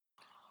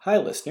Hi,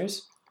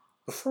 listeners.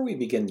 Before we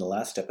begin the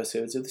last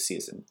episodes of the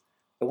season,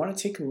 I want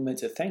to take a moment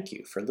to thank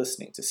you for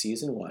listening to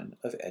Season 1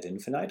 of Ad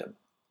Infinitum.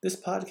 This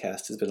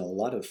podcast has been a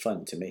lot of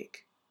fun to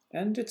make,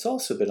 and it's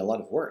also been a lot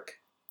of work.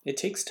 It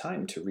takes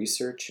time to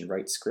research and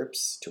write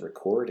scripts, to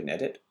record and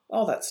edit,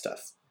 all that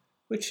stuff,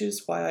 which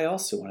is why I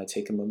also want to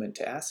take a moment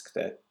to ask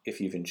that if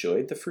you've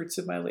enjoyed the fruits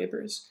of my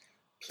labors,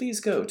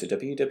 please go to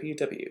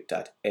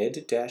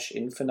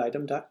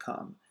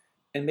www.ed-infinitum.com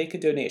and make a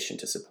donation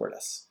to support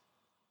us.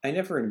 I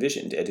never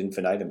envisioned Ad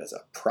Infinitum as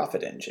a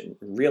profit engine.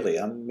 Really,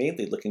 I'm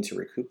mainly looking to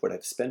recoup what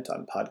I've spent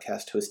on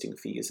podcast hosting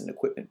fees and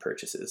equipment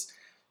purchases,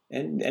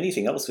 and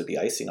anything else would be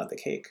icing on the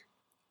cake.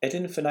 Ad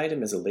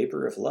Infinitum is a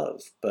labor of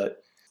love,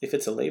 but if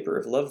it's a labor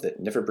of love that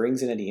never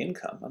brings in any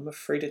income, I'm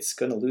afraid it's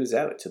going to lose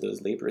out to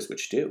those labors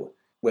which do.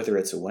 Whether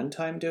it's a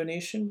one-time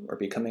donation or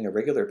becoming a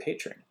regular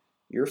patron,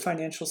 your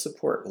financial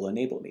support will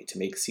enable me to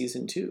make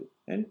Season 2,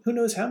 and who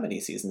knows how many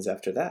seasons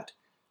after that.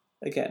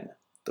 Again,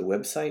 the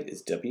website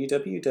is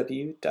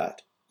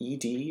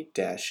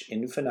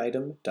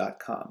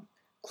www.ed-infinitum.com.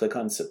 Click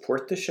on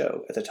Support the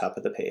Show at the top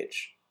of the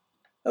page.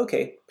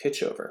 Okay,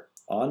 pitch over.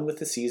 On with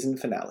the season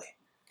finale.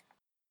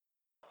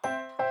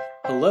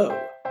 Hello,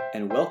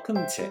 and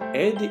welcome to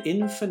Ad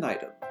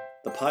Infinitum,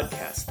 the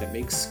podcast that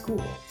makes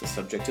school the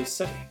subject of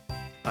study.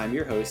 I'm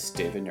your host,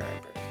 David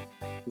Nuremberg.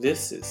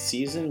 This is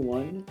Season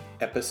 1,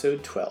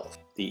 Episode 12,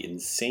 The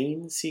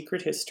Insane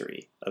Secret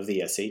History of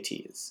the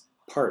SATs,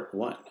 Part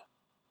 1.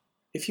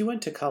 If you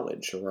went to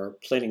college or are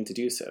planning to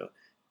do so,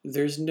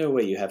 there's no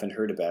way you haven't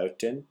heard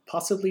about and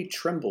possibly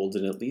trembled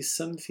in at least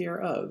some fear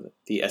of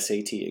the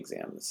SAT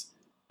exams.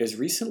 As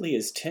recently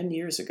as 10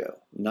 years ago,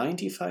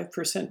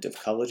 95%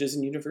 of colleges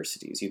and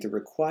universities either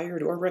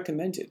required or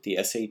recommended the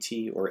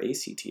SAT or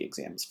ACT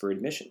exams for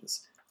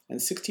admissions, and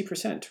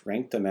 60%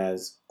 ranked them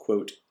as,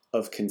 quote,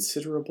 of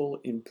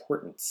considerable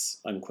importance,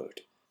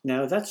 unquote.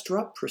 Now, that's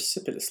dropped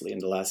precipitously in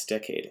the last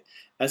decade.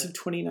 As of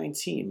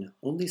 2019,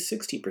 only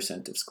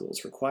 60% of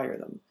schools require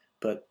them,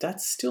 but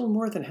that's still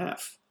more than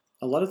half.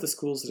 A lot of the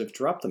schools that have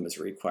dropped them as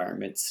a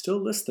requirement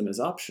still list them as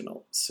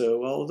optional,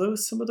 so although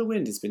some of the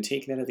wind has been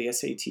taken out of the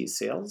SAT's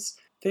sails,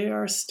 they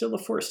are still a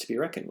force to be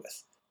reckoned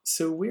with.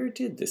 So where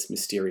did this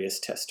mysterious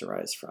test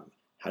arise from?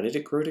 How did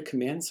it grow to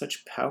command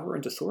such power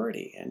and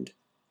authority? And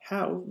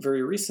how,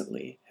 very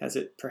recently, has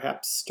it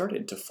perhaps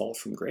started to fall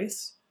from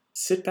grace?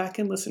 Sit back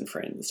and listen,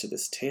 friends, to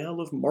this tale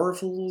of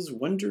marvels,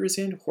 wonders,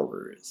 and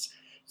horrors,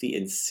 the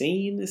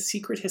insane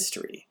secret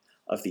history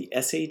of the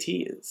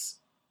SATs.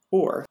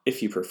 Or,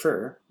 if you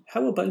prefer,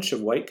 how a bunch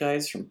of white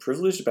guys from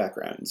privileged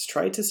backgrounds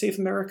tried to save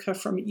America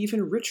from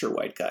even richer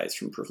white guys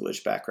from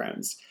privileged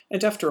backgrounds,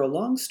 and after a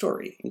long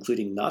story,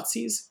 including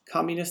Nazis,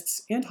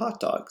 communists, and hot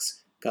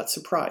dogs, got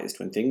surprised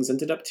when things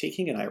ended up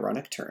taking an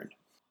ironic turn.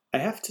 I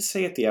have to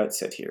say at the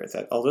outset here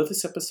that although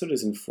this episode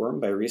is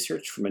informed by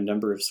research from a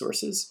number of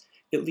sources,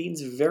 it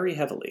leans very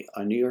heavily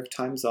on New York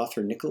Times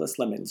author Nicholas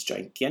Lemon's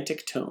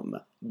gigantic tome,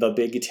 The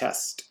Big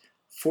Test,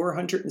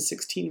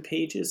 416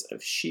 pages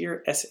of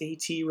sheer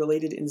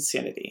SAT-related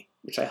insanity,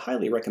 which I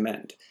highly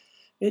recommend.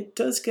 It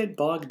does get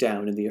bogged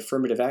down in the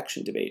affirmative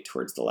action debate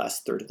towards the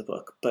last third of the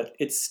book, but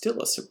it's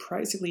still a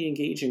surprisingly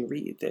engaging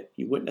read that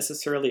you wouldn't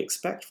necessarily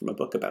expect from a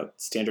book about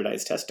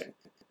standardized testing.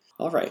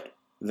 All right,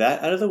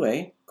 that out of the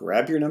way,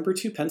 grab your number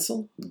 2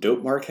 pencil,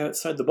 don't mark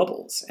outside the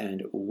bubbles,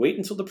 and wait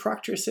until the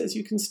proctor says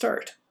you can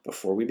start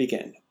before we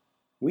begin.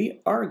 We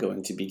are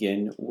going to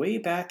begin way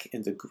back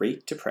in the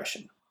Great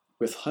Depression,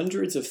 with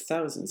hundreds of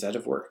thousands out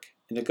of work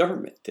and a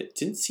government that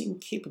didn't seem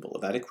capable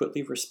of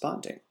adequately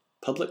responding.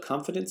 Public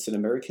confidence in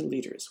American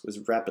leaders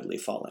was rapidly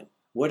falling.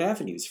 What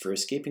avenues for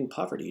escaping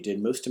poverty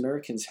did most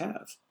Americans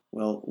have?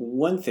 Well,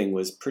 one thing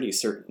was pretty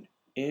certain.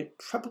 It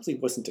probably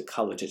wasn't a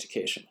college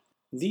education.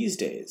 These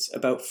days,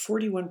 about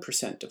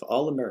 41% of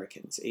all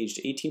Americans aged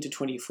 18 to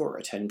 24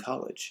 attend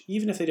college,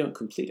 even if they don't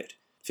complete it.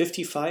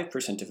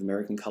 55% of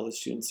American college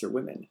students are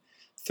women,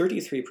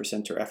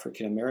 33% are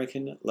African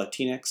American,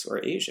 Latinx, or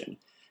Asian,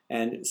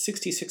 and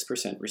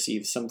 66%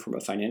 receive some form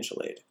of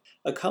financial aid.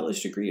 A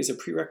college degree is a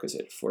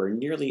prerequisite for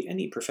nearly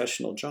any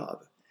professional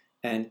job,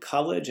 and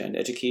college and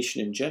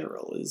education in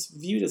general is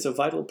viewed as a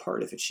vital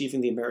part of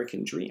achieving the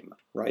American dream,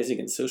 rising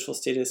in social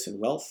status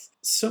and wealth,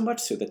 so much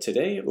so that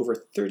today over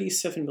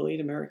 37 million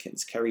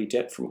Americans carry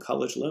debt from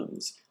college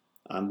loans.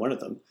 I'm one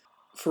of them,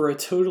 for a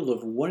total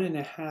of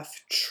 $1.5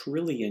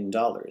 trillion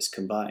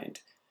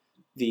combined.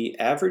 The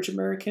average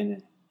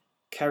American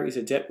carries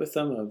a debt with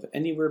them of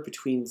anywhere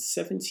between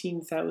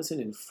 $17,000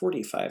 and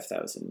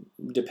 $45,000,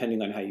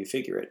 depending on how you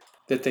figure it,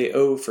 that they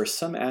owe for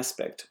some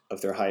aspect of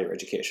their higher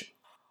education.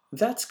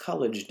 That's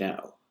college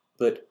now,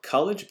 but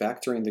college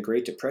back during the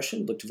Great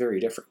Depression looked very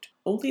different.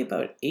 Only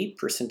about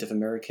 8% of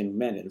American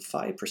men and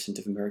 5%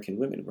 of American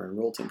women were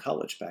enrolled in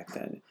college back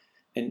then,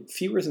 and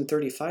fewer than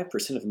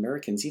 35% of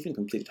Americans even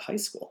completed high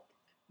school.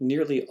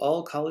 Nearly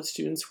all college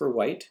students were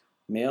white,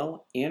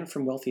 male, and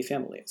from wealthy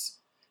families.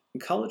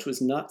 College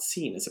was not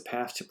seen as a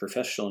path to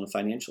professional and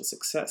financial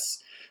success,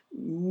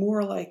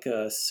 more like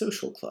a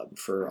social club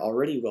for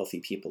already wealthy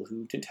people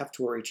who didn't have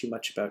to worry too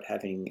much about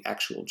having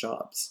actual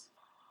jobs.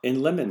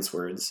 In Lemon's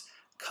words,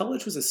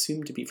 college was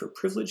assumed to be for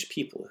privileged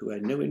people who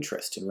had no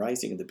interest in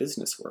rising in the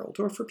business world,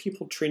 or for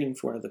people training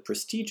for one of the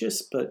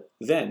prestigious, but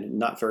then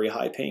not very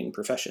high-paying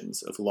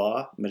professions of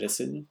law,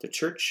 medicine, the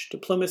church,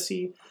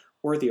 diplomacy,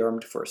 or the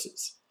armed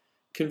forces.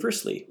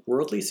 Conversely,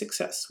 worldly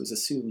success was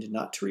assumed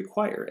not to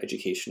require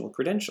educational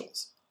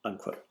credentials,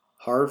 unquote.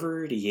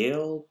 Harvard,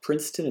 Yale,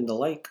 Princeton, and the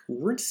like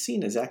weren't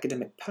seen as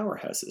academic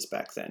powerhouses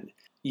back then.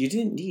 You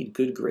didn't need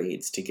good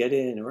grades to get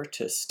in or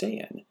to stay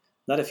in.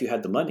 Not if you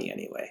had the money,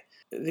 anyway.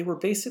 They were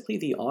basically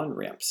the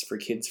on-ramps for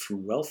kids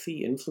from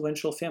wealthy,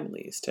 influential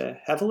families to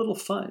have a little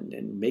fun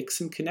and make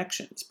some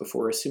connections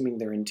before assuming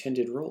their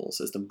intended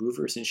roles as the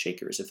movers and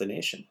shakers of the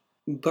nation.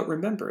 But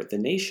remember, the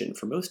nation,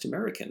 for most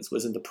Americans,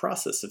 was in the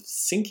process of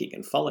sinking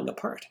and falling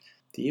apart.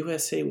 The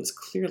USA was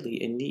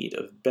clearly in need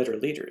of better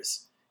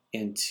leaders,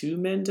 and two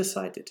men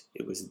decided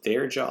it was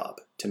their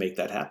job to make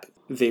that happen.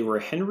 They were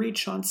Henry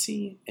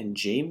Chauncey and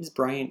James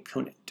Bryant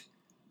Conant,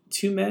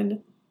 two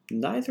men,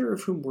 neither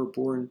of whom were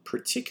born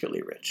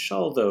particularly rich,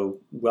 although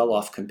well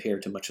off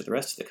compared to much of the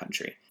rest of the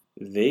country.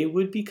 They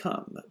would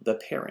become the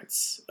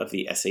parents of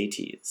the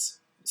SATs.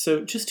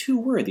 So just who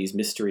were these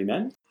mystery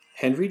men?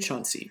 Henry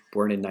Chauncey,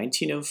 born in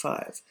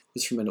 1905,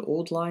 was from an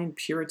old-line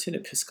Puritan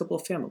Episcopal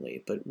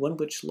family, but one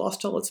which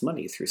lost all its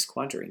money through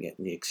squandering it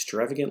in the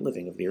extravagant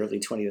living of the early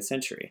 20th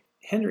century.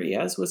 Henry,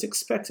 as was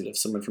expected of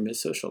someone from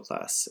his social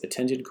class,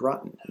 attended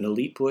Groton, an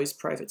elite boys'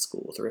 private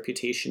school with a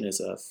reputation as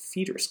a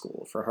feeder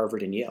school for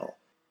Harvard and Yale.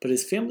 But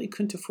his family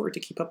couldn't afford to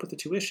keep up with the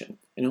tuition,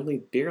 and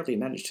only barely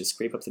managed to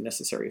scrape up the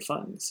necessary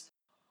funds.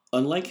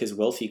 Unlike his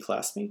wealthy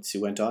classmates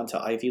who went on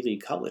to Ivy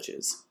League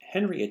colleges,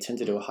 Henry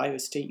attended Ohio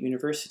State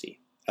University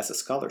as a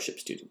scholarship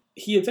student.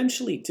 He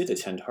eventually did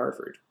attend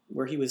Harvard,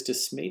 where he was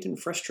dismayed and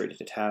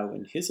frustrated at how,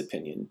 in his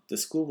opinion, the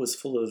school was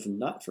full of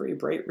not very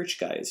bright rich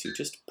guys who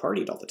just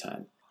partied all the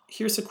time.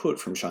 Here's a quote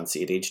from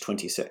Chauncey at age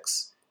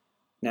 26.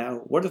 Now,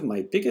 one of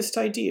my biggest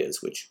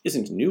ideas, which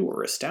isn't new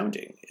or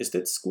astounding, is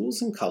that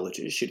schools and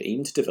colleges should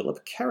aim to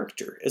develop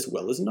character as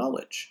well as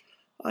knowledge.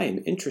 I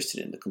am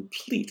interested in the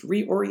complete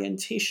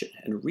reorientation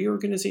and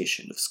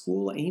reorganization of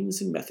school aims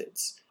and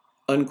methods.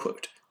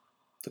 Unquote.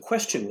 The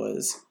question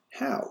was,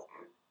 how?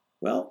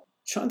 Well,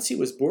 Chauncey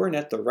was born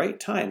at the right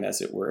time,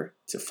 as it were,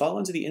 to fall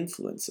under the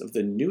influence of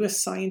the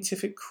newest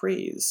scientific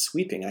craze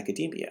sweeping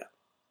academia,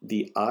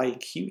 the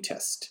IQ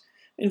test,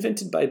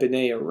 invented by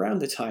Binet around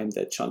the time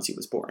that Chauncey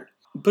was born.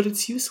 But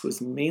its use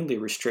was mainly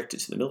restricted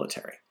to the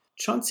military.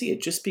 Chauncey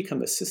had just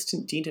become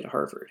assistant dean at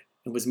Harvard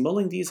and was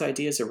mulling these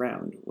ideas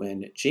around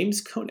when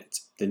James Conant,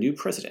 the new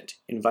president,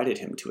 invited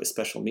him to a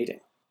special meeting.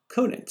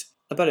 Conant,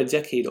 about a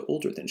decade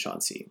older than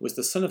Chauncey, was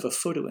the son of a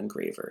photo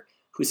engraver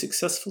who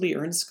successfully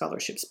earned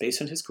scholarships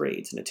based on his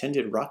grades and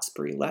attended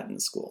Roxbury Latin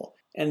School,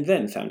 and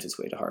then found his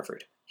way to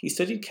Harvard. He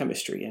studied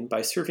chemistry and,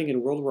 by serving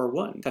in World War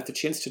I, got the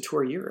chance to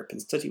tour Europe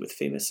and study with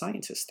famous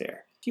scientists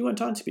there. He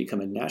went on to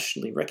become a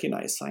nationally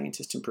recognized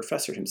scientist and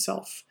professor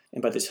himself,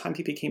 and by the time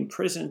he became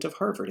president of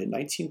Harvard in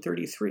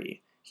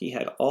 1933, he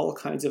had all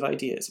kinds of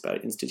ideas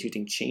about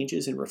instituting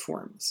changes and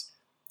reforms.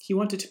 He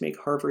wanted to make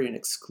Harvard an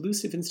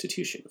exclusive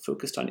institution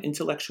focused on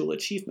intellectual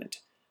achievement,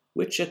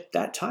 which at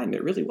that time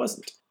it really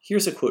wasn't.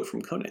 Here's a quote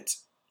from Conant.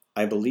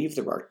 I believe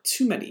there are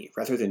too many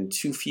rather than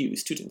too few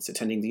students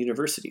attending the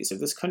universities of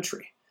this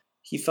country.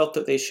 He felt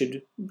that they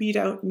should weed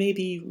out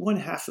maybe one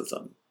half of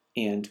them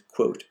and,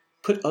 quote,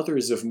 put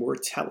others of more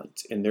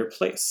talent in their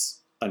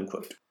place,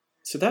 unquote.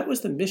 So that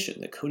was the mission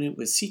that Conant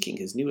was seeking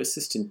his new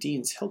assistant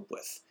dean's help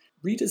with,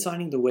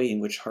 redesigning the way in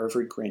which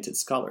Harvard granted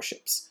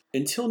scholarships.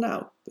 Until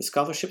now, the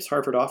scholarships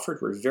Harvard offered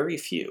were very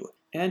few,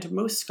 and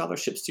most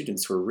scholarship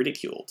students were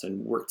ridiculed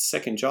and worked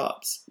second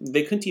jobs.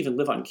 They couldn't even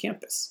live on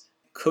campus.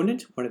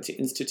 Conant wanted to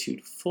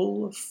institute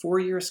full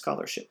 4-year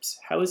scholarships,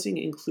 housing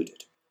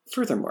included.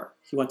 Furthermore,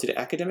 he wanted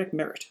academic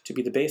merit to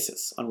be the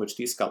basis on which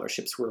these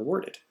scholarships were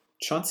awarded.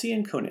 Chauncey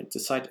and Conant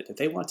decided that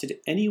they wanted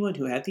anyone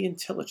who had the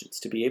intelligence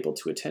to be able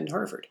to attend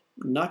Harvard,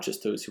 not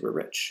just those who were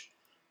rich.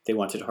 They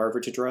wanted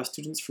Harvard to draw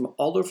students from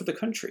all over the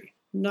country,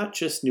 not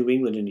just New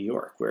England and New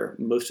York, where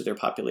most of their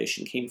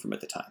population came from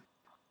at the time.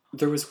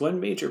 There was one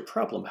major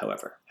problem,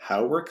 however.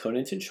 How were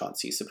Conant and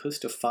Chauncey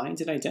supposed to find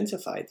and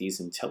identify these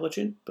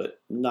intelligent,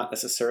 but not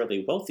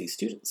necessarily wealthy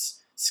students,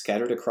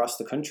 scattered across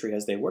the country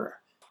as they were?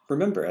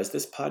 Remember, as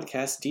this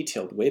podcast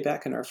detailed way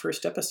back in our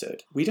first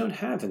episode, we don't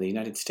have in the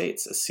United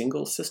States a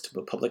single system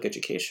of public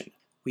education.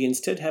 We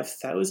instead have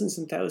thousands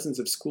and thousands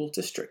of school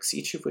districts,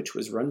 each of which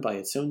was run by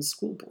its own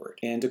school board,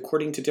 and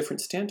according to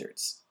different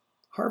standards.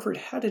 Harvard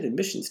had an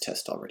admissions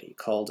test already,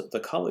 called the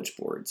College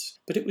Boards,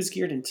 but it was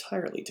geared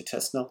entirely to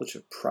test knowledge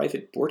of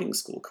private boarding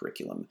school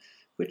curriculum,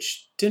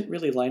 which didn't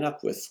really line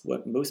up with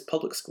what most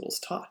public schools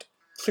taught.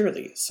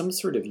 Clearly, some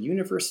sort of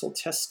universal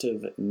test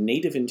of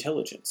native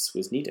intelligence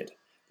was needed.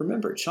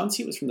 Remember,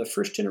 Chauncey was from the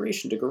first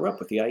generation to grow up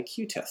with the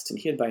IQ test, and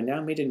he had by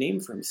now made a name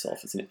for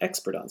himself as an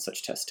expert on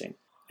such testing.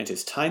 And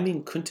his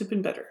timing couldn't have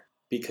been better,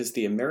 because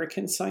the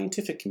American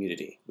scientific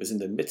community was in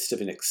the midst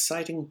of an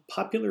exciting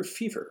popular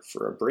fever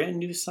for a brand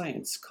new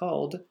science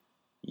called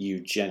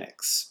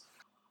eugenics.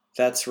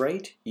 That's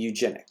right,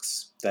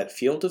 eugenics, that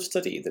field of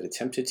study that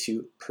attempted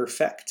to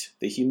perfect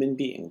the human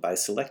being by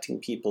selecting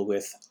people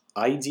with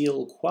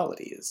ideal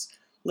qualities,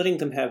 letting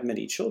them have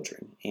many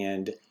children,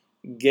 and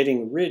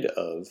getting rid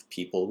of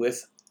people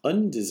with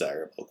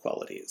undesirable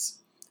qualities.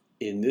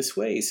 In this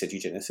way, said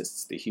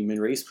eugenicists, the human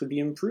race would be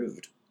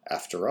improved.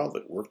 After all,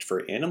 it worked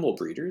for animal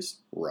breeders,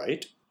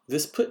 right?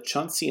 This put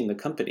Chauncey in the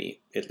company,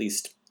 at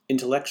least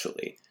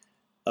intellectually,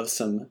 of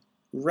some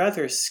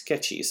rather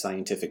sketchy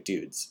scientific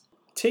dudes.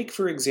 Take,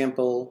 for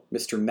example,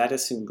 Mr.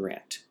 Madison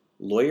Grant,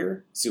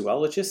 lawyer,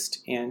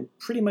 zoologist, and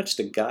pretty much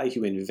the guy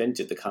who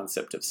invented the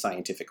concept of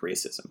scientific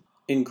racism.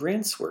 In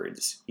Grant's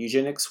words,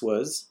 eugenics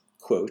was,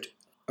 quote,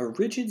 a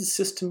rigid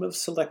system of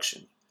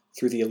selection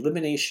through the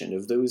elimination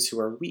of those who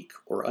are weak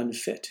or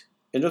unfit.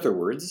 In other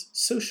words,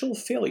 social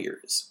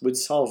failures would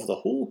solve the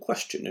whole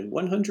question in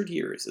 100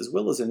 years, as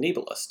well as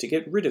enable us to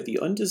get rid of the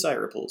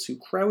undesirables who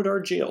crowd our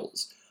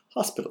jails,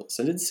 hospitals,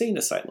 and insane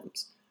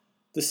asylums.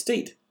 The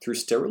state, through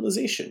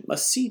sterilization,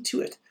 must see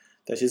to it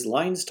that his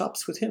line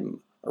stops with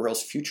him, or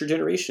else future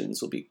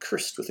generations will be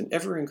cursed with an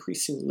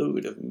ever-increasing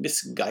load of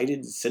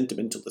misguided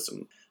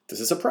sentimentalism. This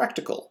is a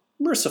practical,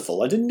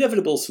 merciful, and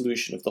inevitable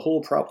solution of the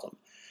whole problem,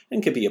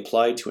 and can be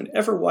applied to an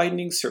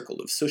ever-widening circle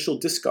of social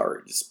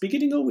discards,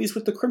 beginning always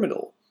with the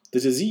criminal, the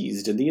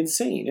diseased, and the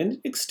insane, and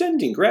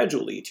extending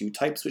gradually to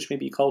types which may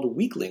be called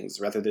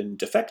weaklings rather than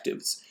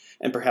defectives,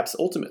 and perhaps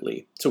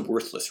ultimately to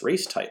worthless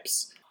race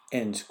types.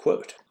 End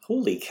quote.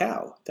 Holy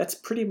cow, that's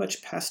pretty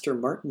much Pastor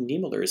Martin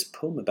Niemöller's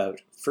poem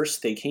about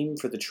First They Came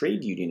for the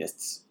Trade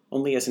Unionists,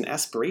 only as an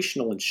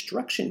aspirational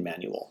instruction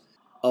manual.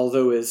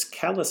 Although as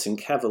callous and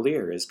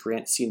cavalier as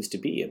Grant seems to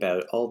be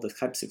about all the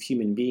types of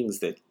human beings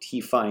that he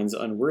finds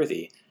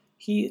unworthy,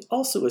 he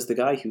also is the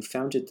guy who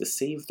founded the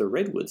Save the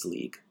Redwoods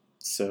League.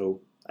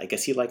 So I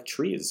guess he liked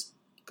trees.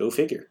 Go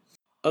figure.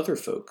 Other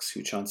folks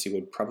who Chauncey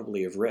would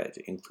probably have read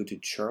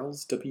included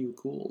Charles W.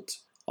 Gould,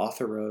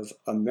 author of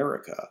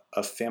America,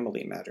 A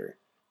Family Matter,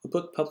 a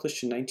book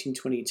published in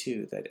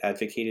 1922 that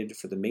advocated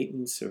for the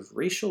maintenance of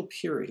racial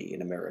purity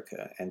in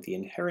America and the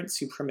inherent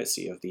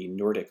supremacy of the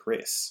Nordic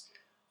race,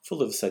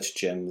 full of such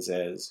gems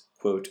as,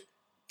 quote,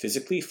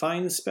 physically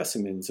fine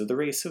specimens of the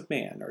race of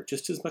man are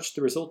just as much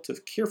the result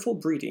of careful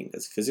breeding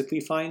as physically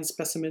fine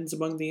specimens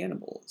among the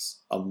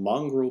animals. A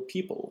mongrel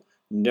people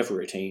never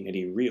attain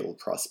any real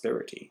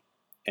prosperity,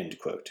 end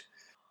quote.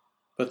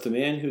 But the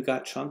man who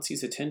got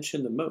Chauncey's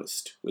attention the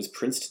most was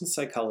Princeton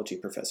psychology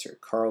professor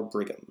Carl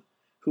Brigham,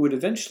 who would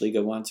eventually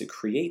go on to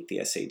create the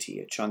SAT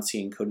at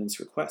Chauncey and Conant's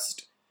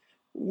request.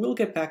 We'll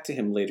get back to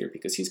him later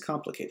because he's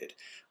complicated,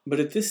 but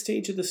at this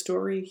stage of the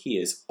story, he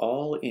is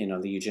all in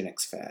on the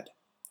eugenics fad.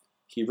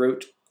 He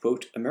wrote,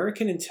 quote,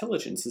 American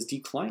intelligence is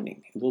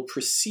declining and will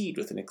proceed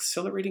with an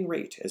accelerating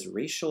rate as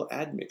racial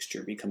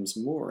admixture becomes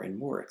more and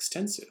more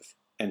extensive,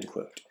 end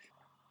quote.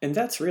 And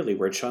that's really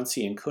where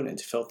Chauncey and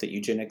Conant felt that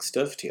eugenics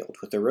dovetailed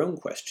with their own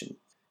question,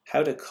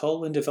 how to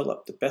cull and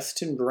develop the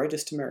best and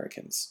brightest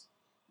Americans.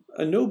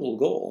 A noble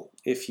goal,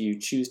 if you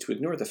choose to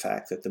ignore the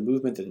fact that the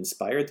movement that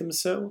inspired them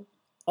so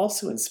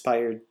also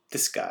inspired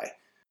this guy.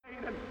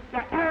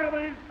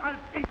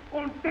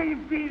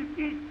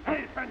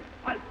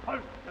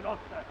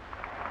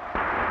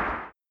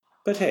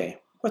 But hey,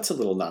 what's a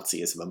little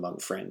Nazism among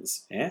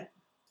friends, eh?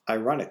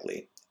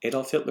 Ironically,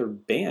 Adolf Hitler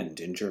banned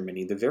in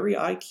Germany the very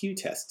IQ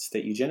tests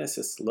that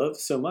eugenicists love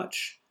so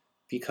much,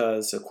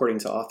 because, according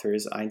to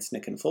authors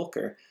Einsnick and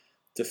Volker,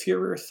 the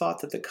Führer thought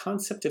that the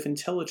concept of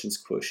intelligence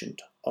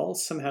quotient all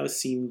somehow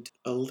seemed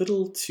a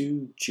little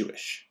too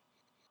Jewish.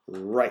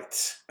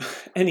 Right.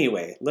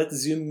 Anyway, let's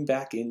zoom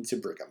back into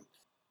Brigham.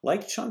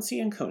 Like Chauncey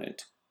and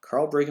Conant,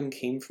 Carl Brigham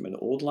came from an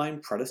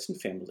old-line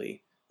Protestant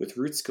family with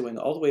roots going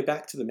all the way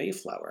back to the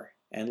Mayflower,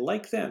 and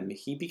like them,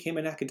 he became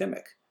an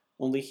academic,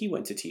 only he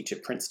went to teach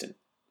at Princeton.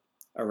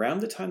 Around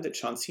the time that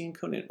Chauncey and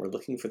Conant were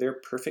looking for their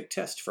perfect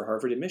test for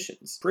Harvard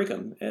admissions,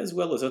 Brigham, as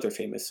well as other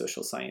famous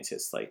social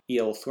scientists like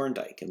E.L.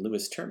 Thorndike and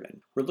Lewis Terman,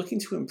 were looking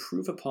to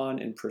improve upon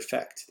and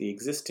perfect the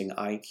existing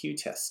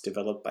IQ tests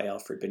developed by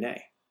Alfred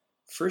Binet.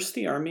 First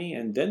the Army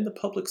and then the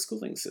public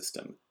schooling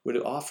system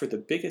would offer the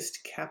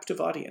biggest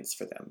captive audience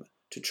for them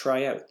to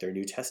try out their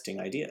new testing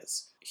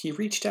ideas. He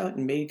reached out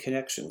and made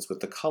connections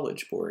with the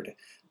College Board,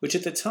 which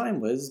at the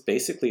time was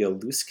basically a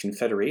loose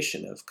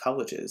confederation of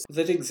colleges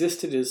that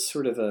existed as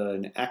sort of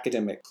an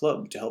academic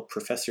club to help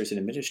professors and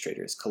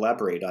administrators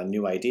collaborate on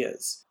new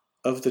ideas.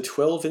 Of the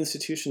 12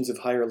 institutions of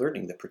higher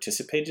learning that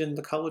participated in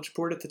the College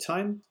Board at the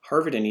time,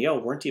 Harvard and Yale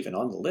weren't even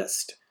on the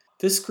list.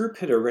 This group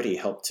had already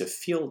helped to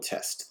field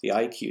test the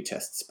IQ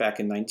tests back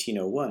in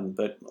 1901,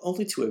 but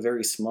only to a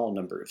very small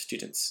number of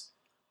students.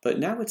 But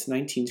now it's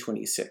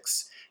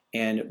 1926,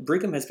 and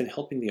Brigham has been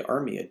helping the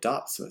Army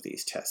adopt some of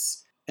these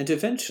tests, and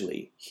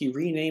eventually he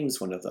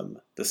renames one of them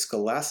the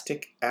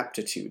Scholastic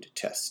Aptitude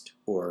Test,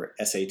 or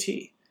SAT.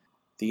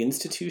 The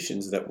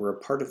institutions that were a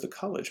part of the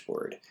College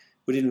Board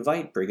would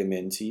invite Brigham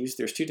in to use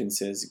their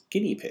students as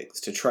guinea pigs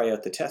to try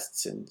out the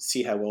tests and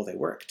see how well they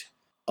worked.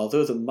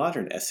 Although the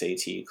modern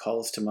SAT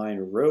calls to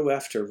mind row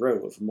after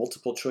row of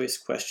multiple choice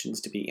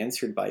questions to be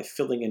answered by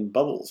filling in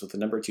bubbles with a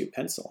number 2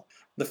 pencil,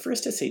 the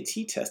first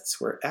SAT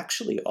tests were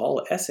actually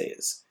all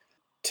essays.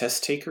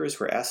 Test takers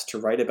were asked to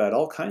write about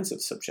all kinds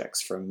of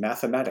subjects, from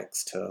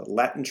mathematics to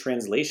Latin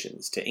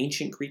translations to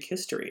ancient Greek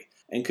history,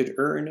 and could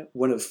earn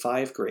one of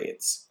 5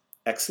 grades: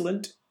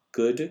 excellent,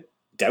 good,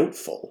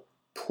 doubtful,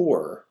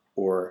 poor,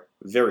 or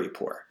very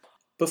poor.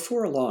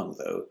 Before long,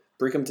 though,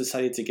 Brigham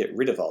decided to get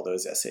rid of all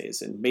those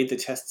essays and made the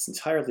tests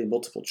entirely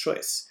multiple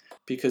choice,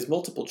 because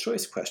multiple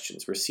choice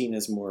questions were seen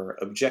as more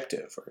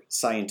objective or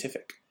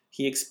scientific.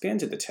 He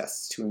expanded the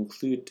tests to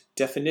include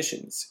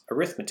definitions,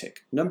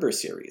 arithmetic, number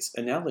series,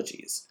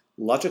 analogies,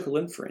 logical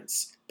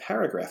inference,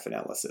 paragraph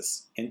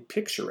analysis, and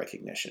picture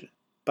recognition.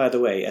 By the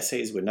way,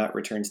 essays would not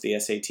return to the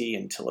SAT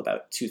until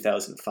about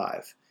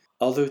 2005.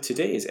 Although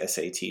today's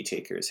SAT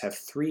takers have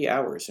 3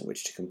 hours in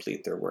which to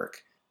complete their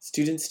work,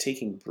 students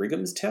taking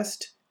Brigham's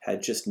test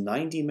had just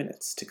 90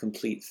 minutes to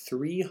complete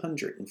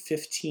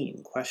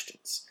 315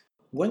 questions.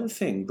 One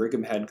thing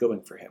Brigham had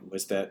going for him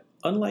was that,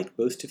 unlike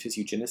most of his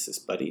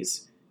eugenicist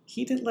buddies,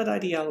 he didn't let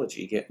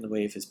ideology get in the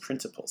way of his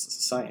principles as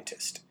a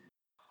scientist.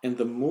 And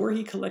the more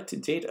he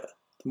collected data,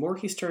 the more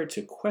he started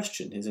to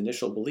question his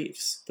initial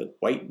beliefs that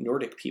white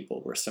Nordic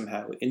people were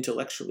somehow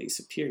intellectually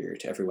superior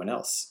to everyone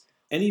else.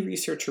 Any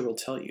researcher will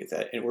tell you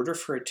that in order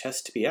for a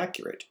test to be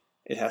accurate,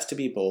 it has to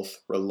be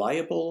both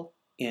reliable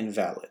and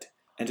valid.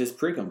 And as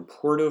Brigham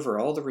pored over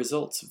all the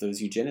results of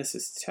those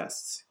eugenicist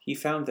tests, he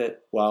found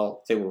that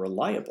while they were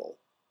reliable,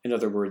 in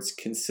other words,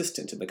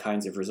 consistent in the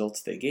kinds of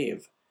results they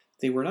gave,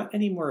 they were not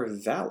any more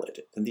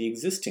valid than the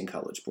existing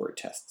College Board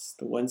tests,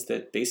 the ones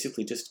that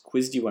basically just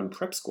quizzed you on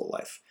prep school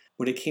life,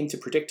 when it came to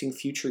predicting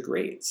future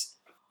grades.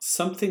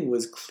 Something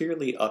was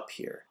clearly up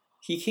here.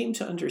 He came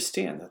to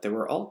understand that there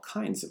were all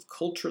kinds of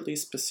culturally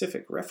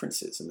specific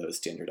references in those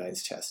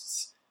standardized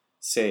tests,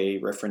 say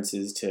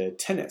references to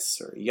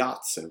tennis or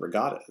yachts and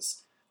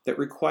regattas, that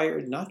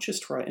required not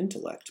just raw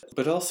intellect,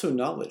 but also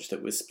knowledge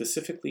that was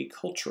specifically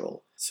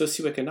cultural,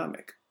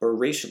 socioeconomic, or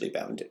racially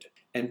bounded.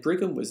 And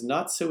Brigham was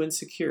not so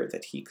insecure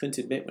that he couldn't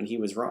admit when he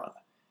was wrong.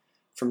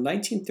 From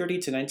 1930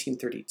 to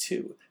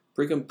 1932,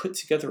 Brigham put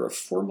together a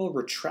formal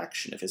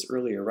retraction of his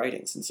earlier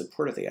writings in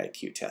support of the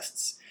IQ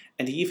tests,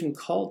 and he even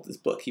called this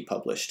book he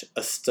published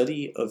A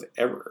Study of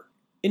Error.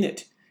 In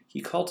it,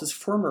 he called his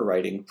former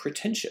writing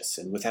pretentious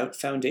and without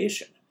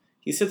foundation.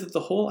 He said that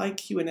the whole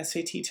IQ and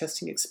SAT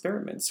testing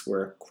experiments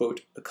were,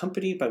 quote,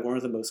 accompanied by one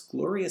of the most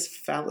glorious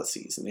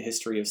fallacies in the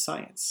history of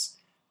science,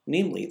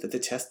 namely that the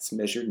tests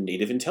measured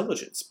native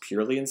intelligence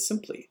purely and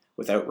simply,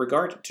 without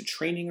regard to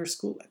training or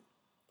schooling.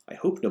 I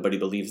hope nobody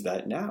believes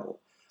that now.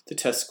 The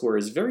test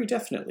scores very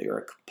definitely are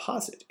a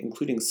composite,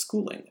 including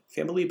schooling,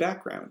 family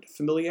background,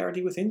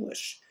 familiarity with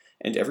English,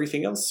 and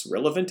everything else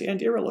relevant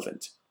and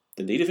irrelevant.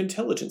 The native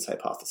intelligence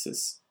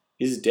hypothesis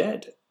is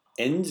dead.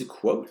 End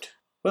quote.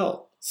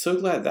 Well, so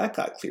glad that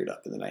got cleared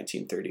up in the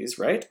 1930s,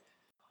 right?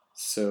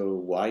 So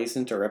why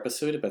isn't our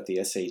episode about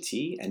the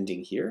SAT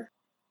ending here?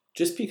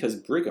 Just because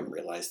Brigham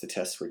realized the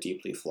tests were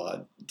deeply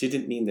flawed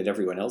didn't mean that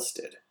everyone else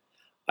did.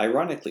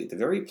 Ironically, the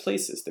very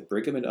places that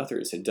Brigham and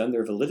others had done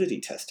their validity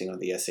testing on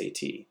the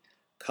SAT,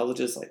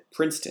 colleges like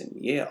Princeton,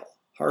 Yale,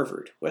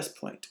 Harvard, West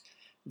Point,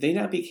 they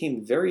now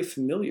became very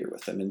familiar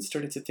with them and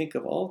started to think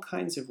of all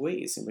kinds of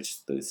ways in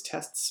which those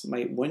tests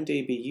might one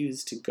day be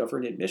used to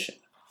govern admission.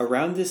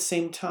 Around this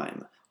same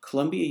time,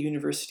 Columbia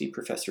University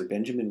professor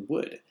Benjamin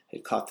Wood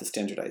had caught the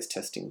standardized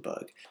testing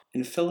bug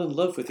and fell in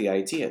love with the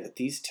idea that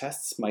these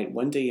tests might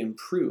one day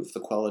improve the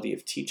quality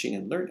of teaching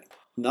and learning,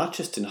 not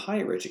just in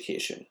higher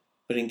education,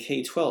 but in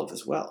K-12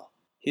 as well.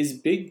 His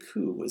big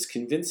coup was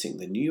convincing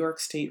the New York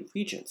State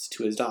Regents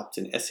to adopt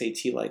an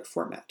SAT-like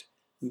format.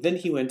 Then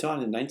he went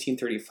on in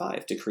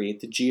 1935 to create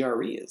the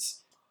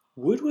GREs.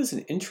 Wood was an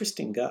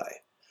interesting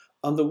guy.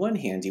 On the one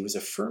hand, he was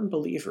a firm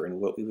believer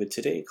in what we would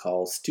today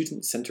call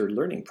student-centered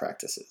learning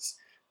practices.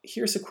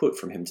 Here's a quote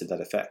from him to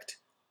that effect.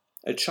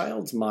 "A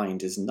child's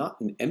mind is not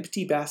an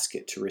empty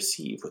basket to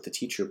receive what the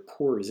teacher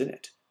pours in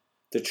it.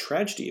 The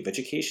tragedy of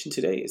education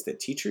today is that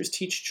teachers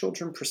teach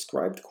children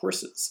prescribed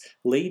courses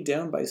laid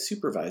down by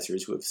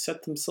supervisors who have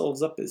set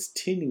themselves up as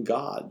tin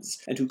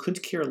gods and who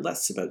couldn't care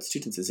less about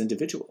students as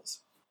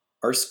individuals.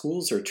 Our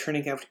schools are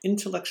turning out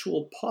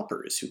intellectual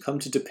paupers who come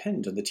to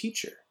depend on the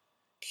teacher.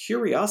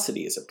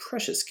 Curiosity is a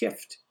precious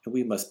gift, and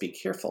we must be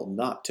careful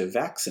not to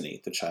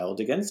vaccinate the child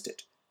against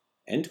it."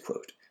 End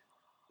quote.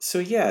 So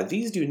yeah,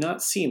 these do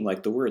not seem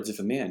like the words of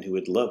a man who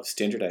would love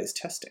standardized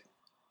testing.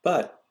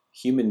 But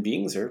human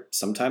beings are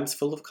sometimes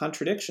full of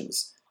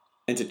contradictions,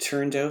 and it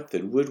turned out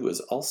that Wood was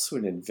also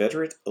an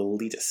inveterate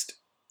elitist.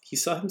 He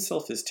saw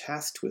himself as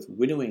tasked with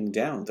winnowing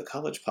down the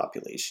college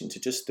population to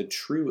just the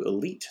true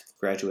elite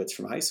graduates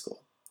from high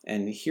school.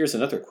 And here's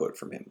another quote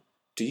from him.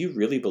 "Do you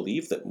really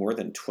believe that more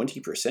than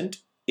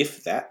 20%,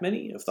 if that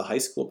many, of the high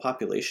school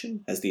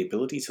population has the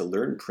ability to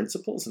learn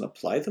principles and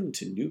apply them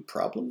to new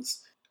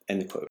problems?"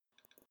 End quote.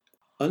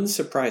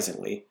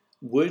 Unsurprisingly,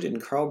 Wood and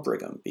Carl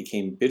Brigham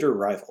became bitter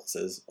rivals,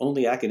 as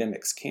only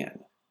academics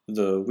can.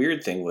 The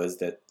weird thing was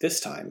that this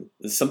time,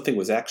 something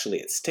was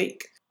actually at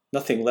stake.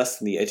 Nothing less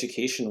than the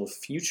educational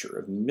future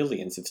of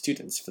millions of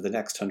students for the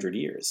next 100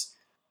 years.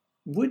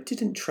 Wood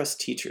didn't trust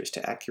teachers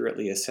to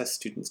accurately assess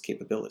students'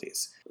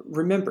 capabilities.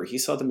 Remember, he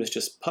saw them as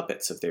just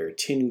puppets of their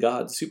tin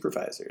god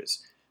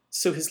supervisors.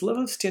 So his love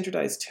of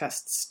standardized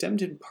tests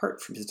stemmed in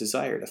part from his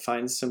desire to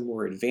find some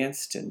more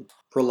advanced and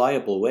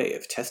reliable way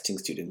of testing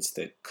students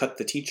that cut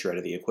the teacher out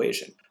of the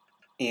equation.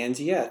 And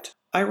yet,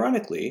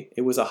 ironically,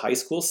 it was a high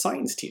school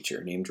science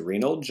teacher named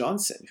Reynold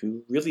Johnson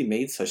who really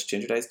made such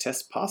standardized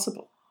tests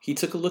possible. He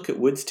took a look at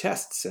Wood's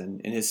tests and,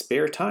 in his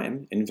spare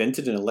time,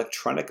 invented an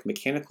electronic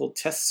mechanical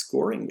test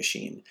scoring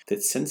machine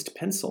that sensed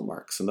pencil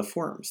marks on the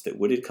forms that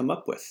Wood had come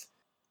up with.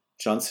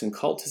 Johnson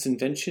called his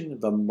invention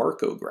the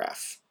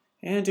Markograph,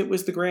 and it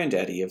was the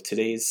granddaddy of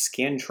today's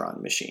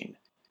Scantron machine.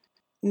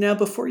 Now,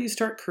 before you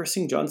start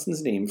cursing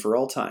Johnson's name for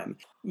all time,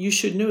 you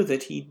should know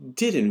that he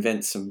did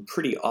invent some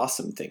pretty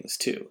awesome things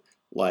too,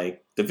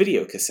 like the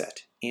video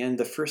cassette and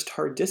the first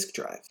hard disk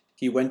drive.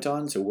 He went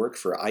on to work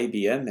for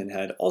IBM and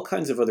had all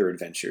kinds of other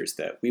adventures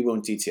that we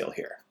won't detail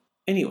here.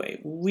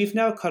 Anyway, we've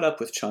now caught up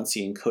with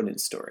Chauncey and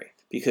Conant's story,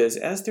 because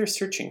as they're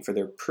searching for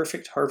their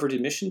perfect Harvard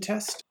admission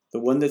test,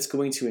 the one that's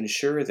going to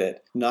ensure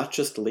that not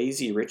just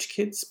lazy rich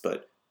kids,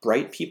 but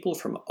bright people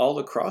from all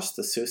across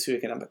the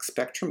socioeconomic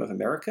spectrum of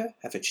America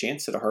have a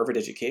chance at a Harvard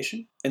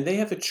education, and they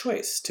have a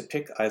choice to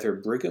pick either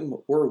Brigham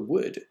or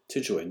Wood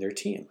to join their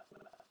team.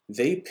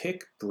 They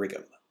pick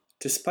Brigham.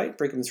 Despite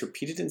Brigham's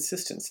repeated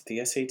insistence that the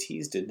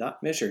SATs did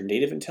not measure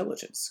native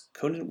intelligence,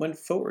 Conant went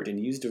forward and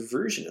used a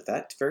version of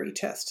that very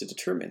test to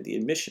determine the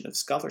admission of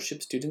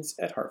scholarship students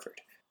at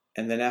Harvard.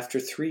 And then after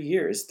 3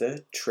 years,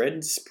 the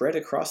trend spread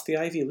across the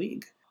Ivy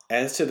League.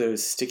 As to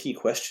those sticky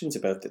questions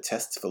about the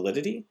test's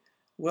validity,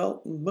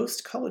 well,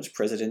 most college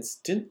presidents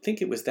didn't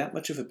think it was that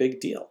much of a big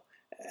deal.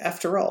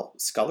 After all,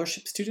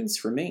 scholarship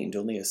students remained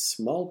only a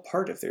small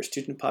part of their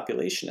student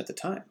population at the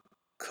time.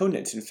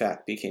 Conant, in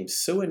fact, became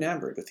so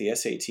enamored with the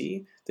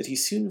SAT that he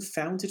soon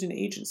founded an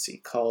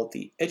agency called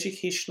the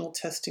Educational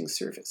Testing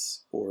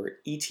Service, or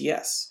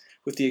ETS,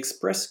 with the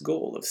express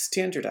goal of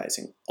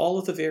standardizing all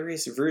of the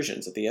various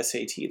versions of the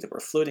SAT that were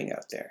floating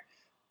out there,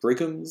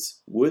 Brigham's,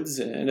 Wood's,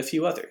 and a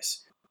few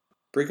others.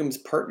 Brigham's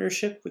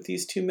partnership with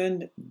these two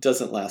men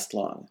doesn't last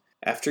long.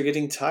 After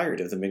getting tired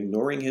of them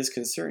ignoring his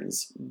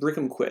concerns,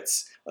 Brigham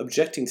quits,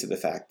 objecting to the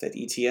fact that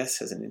ETS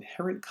has an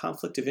inherent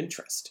conflict of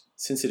interest.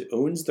 Since it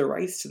owns the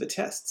rights to the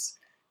tests,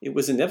 it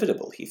was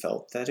inevitable, he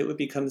felt, that it would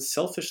become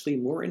selfishly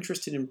more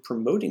interested in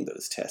promoting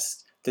those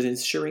tests than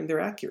ensuring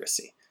their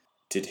accuracy.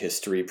 Did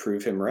history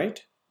prove him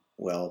right?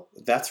 Well,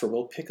 that's where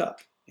we'll pick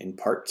up in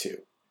part 2.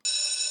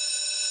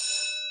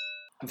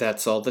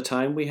 That's all the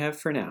time we have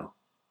for now.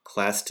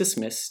 Class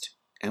dismissed,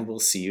 and we'll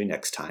see you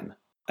next time.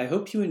 I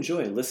hope you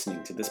enjoy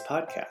listening to this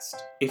podcast.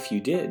 If you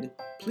did,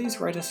 please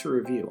write us a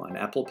review on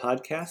Apple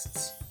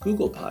Podcasts,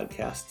 Google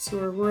Podcasts,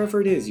 or wherever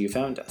it is you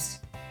found us.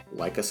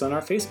 Like us on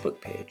our Facebook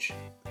page.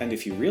 And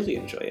if you really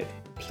enjoy it,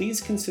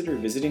 please consider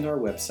visiting our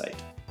website,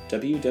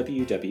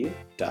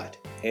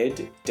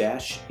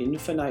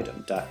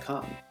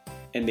 www.ed-infinitum.com,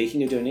 and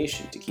making a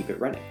donation to keep it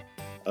running.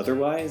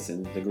 Otherwise,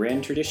 in the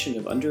grand tradition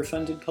of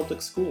underfunded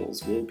public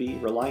schools, we'll be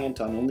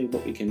reliant on only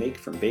what we can make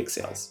from bake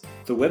sales.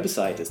 The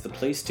website is the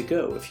place to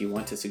go if you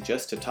want to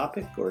suggest a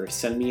topic or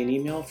send me an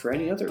email for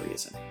any other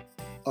reason.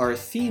 Our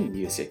theme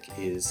music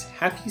is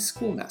Happy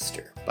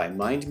Schoolmaster by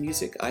Mind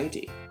Music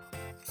ID.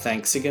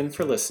 Thanks again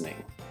for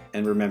listening,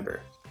 and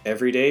remember,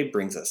 every day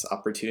brings us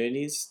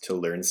opportunities to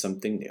learn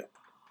something new.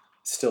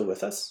 Still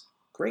with us?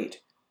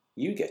 Great!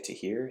 You get to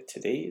hear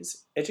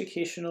today's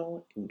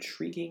educational,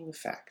 intriguing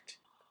fact.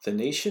 The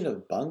nation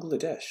of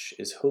Bangladesh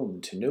is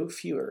home to no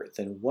fewer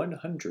than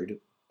 100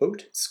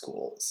 boat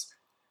schools.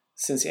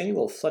 Since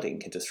annual flooding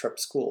can disrupt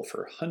school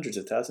for hundreds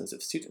of thousands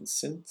of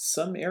students in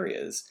some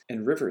areas,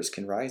 and rivers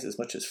can rise as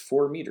much as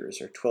 4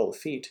 meters or 12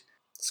 feet,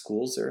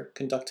 schools are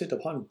conducted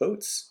upon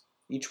boats.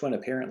 Each one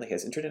apparently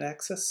has internet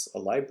access, a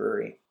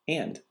library,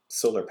 and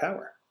solar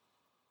power.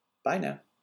 Bye now.